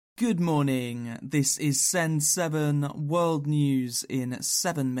Good morning. This is Send 7 World News in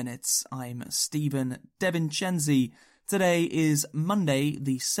 7 minutes. I'm Stephen DeVincenzi. Today is Monday,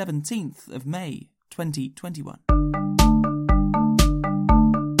 the 17th of May, 2021.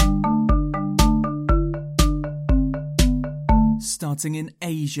 Starting in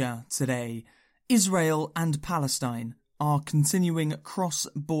Asia today, Israel and Palestine are continuing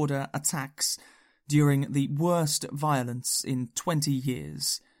cross-border attacks during the worst violence in 20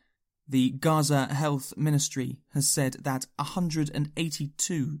 years. The Gaza Health Ministry has said that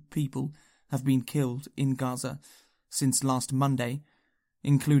 182 people have been killed in Gaza since last Monday,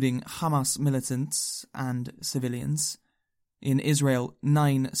 including Hamas militants and civilians. In Israel,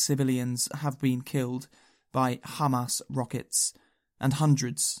 9 civilians have been killed by Hamas rockets, and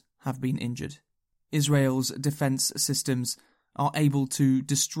hundreds have been injured. Israel's defense systems are able to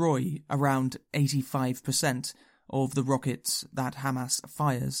destroy around 85% of the rockets that Hamas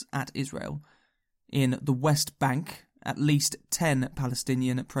fires at Israel. In the West Bank, at least 10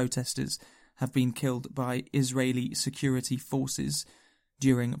 Palestinian protesters have been killed by Israeli security forces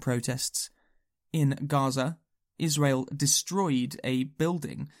during protests. In Gaza, Israel destroyed a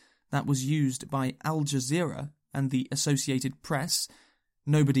building that was used by Al Jazeera and the Associated Press.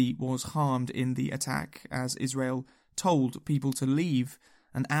 Nobody was harmed in the attack, as Israel told people to leave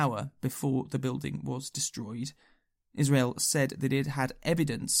an hour before the building was destroyed. Israel said that it had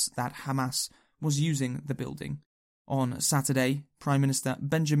evidence that Hamas was using the building. On Saturday, Prime Minister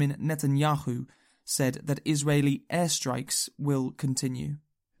Benjamin Netanyahu said that Israeli airstrikes will continue.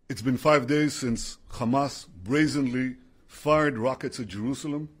 It's been 5 days since Hamas brazenly fired rockets at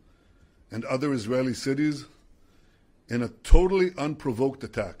Jerusalem and other Israeli cities in a totally unprovoked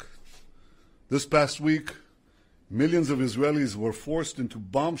attack. This past week, millions of Israelis were forced into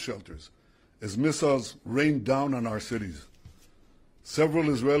bomb shelters as missiles rained down on our cities. Several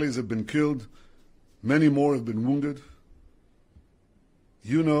Israelis have been killed. Many more have been wounded.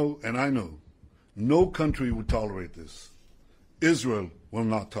 You know, and I know, no country would tolerate this. Israel will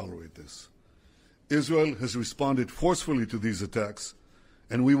not tolerate this. Israel has responded forcefully to these attacks,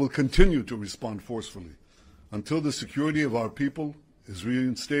 and we will continue to respond forcefully until the security of our people is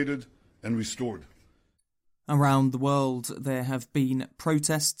reinstated and restored. Around the world, there have been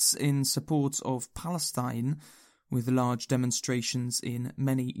protests in support of Palestine, with large demonstrations in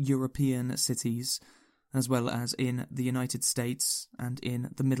many European cities, as well as in the United States and in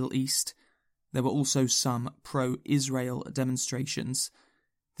the Middle East. There were also some pro-Israel demonstrations.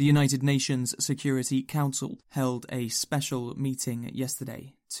 The United Nations Security Council held a special meeting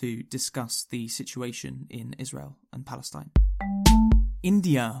yesterday to discuss the situation in Israel and Palestine.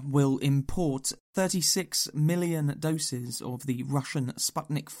 India will import 36 million doses of the Russian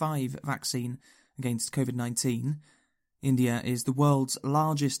Sputnik V vaccine against COVID-19. India is the world's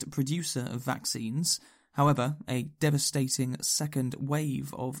largest producer of vaccines. However, a devastating second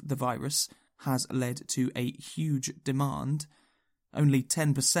wave of the virus has led to a huge demand. Only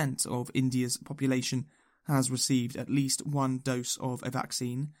 10% of India's population has received at least one dose of a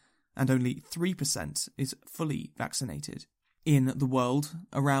vaccine, and only 3% is fully vaccinated. In the world,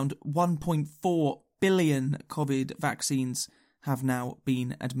 around 1.4 billion COVID vaccines have now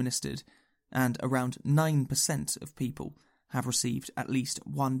been administered, and around 9% of people have received at least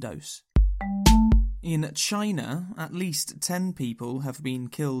one dose. In China, at least 10 people have been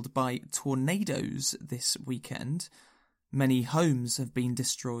killed by tornadoes this weekend. Many homes have been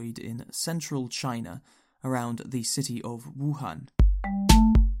destroyed in central China, around the city of Wuhan.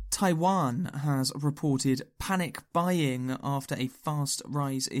 Taiwan has reported panic buying after a fast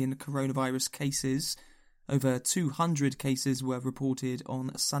rise in coronavirus cases. Over 200 cases were reported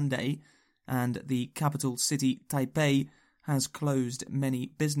on Sunday, and the capital city, Taipei, has closed many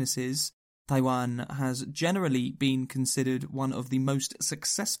businesses. Taiwan has generally been considered one of the most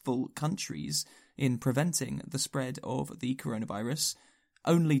successful countries in preventing the spread of the coronavirus.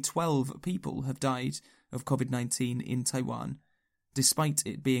 Only 12 people have died of COVID-19 in Taiwan, despite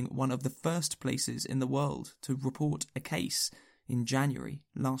it being one of the first places in the world to report a case in January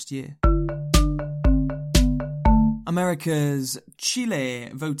last year. America's Chile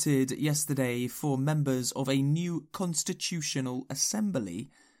voted yesterday for members of a new constitutional assembly.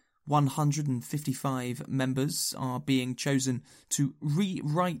 155 members are being chosen to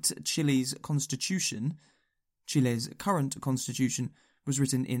rewrite Chile's constitution. Chile's current constitution was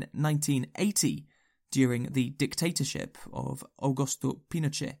written in 1980 during the dictatorship of Augusto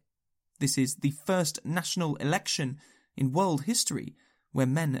Pinochet. This is the first national election in world history where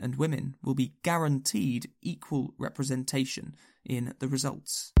men and women will be guaranteed equal representation in the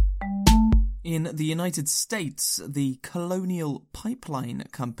results. In the United States, the Colonial Pipeline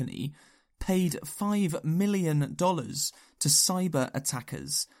Company paid $5 million to cyber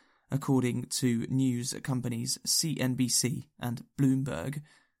attackers, according to news companies CNBC and Bloomberg.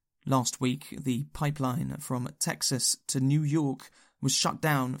 Last week, the pipeline from Texas to New York was shut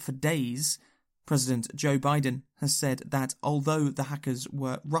down for days. President Joe Biden has said that although the hackers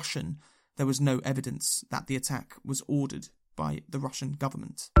were Russian, there was no evidence that the attack was ordered by the Russian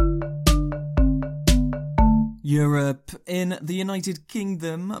government. Europe. In the United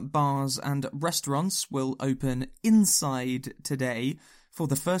Kingdom, bars and restaurants will open inside today for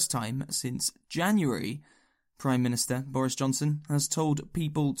the first time since January. Prime Minister Boris Johnson has told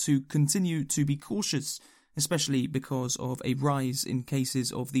people to continue to be cautious, especially because of a rise in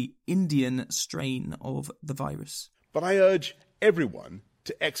cases of the Indian strain of the virus. But I urge everyone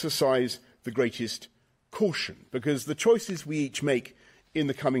to exercise the greatest caution, because the choices we each make in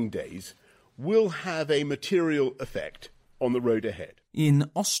the coming days will have a material effect on the road ahead. In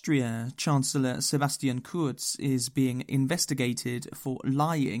Austria, Chancellor Sebastian Kurz is being investigated for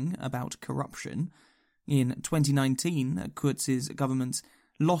lying about corruption. In 2019, Kurz's government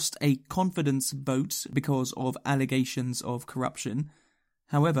lost a confidence vote because of allegations of corruption.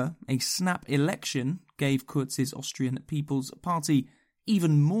 However, a snap election gave Kurz's Austrian People's Party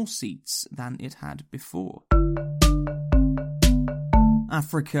even more seats than it had before.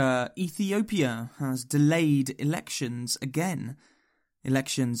 Africa. Ethiopia has delayed elections again.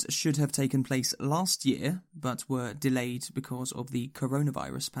 Elections should have taken place last year, but were delayed because of the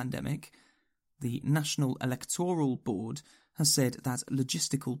coronavirus pandemic. The National Electoral Board has said that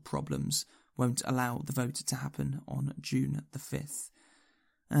logistical problems won't allow the vote to happen on June the 5th.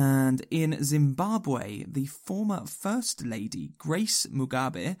 And in Zimbabwe, the former First Lady, Grace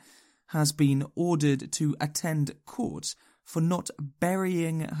Mugabe, has been ordered to attend court for not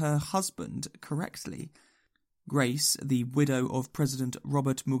burying her husband correctly. Grace, the widow of President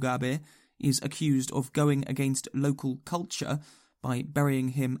Robert Mugabe, is accused of going against local culture by burying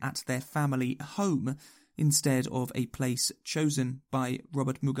him at their family home instead of a place chosen by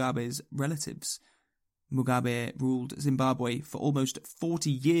Robert Mugabe's relatives. Mugabe ruled Zimbabwe for almost 40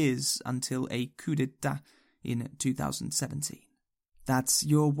 years until a coup d'etat in 2017. That's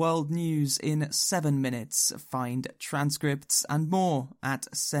your world news in 7 minutes. Find transcripts and more at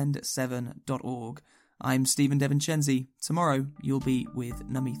send7.org. I'm Stephen Devincenzi. Tomorrow you'll be with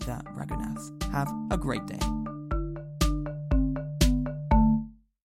Namitha Raghunath. Have a great day.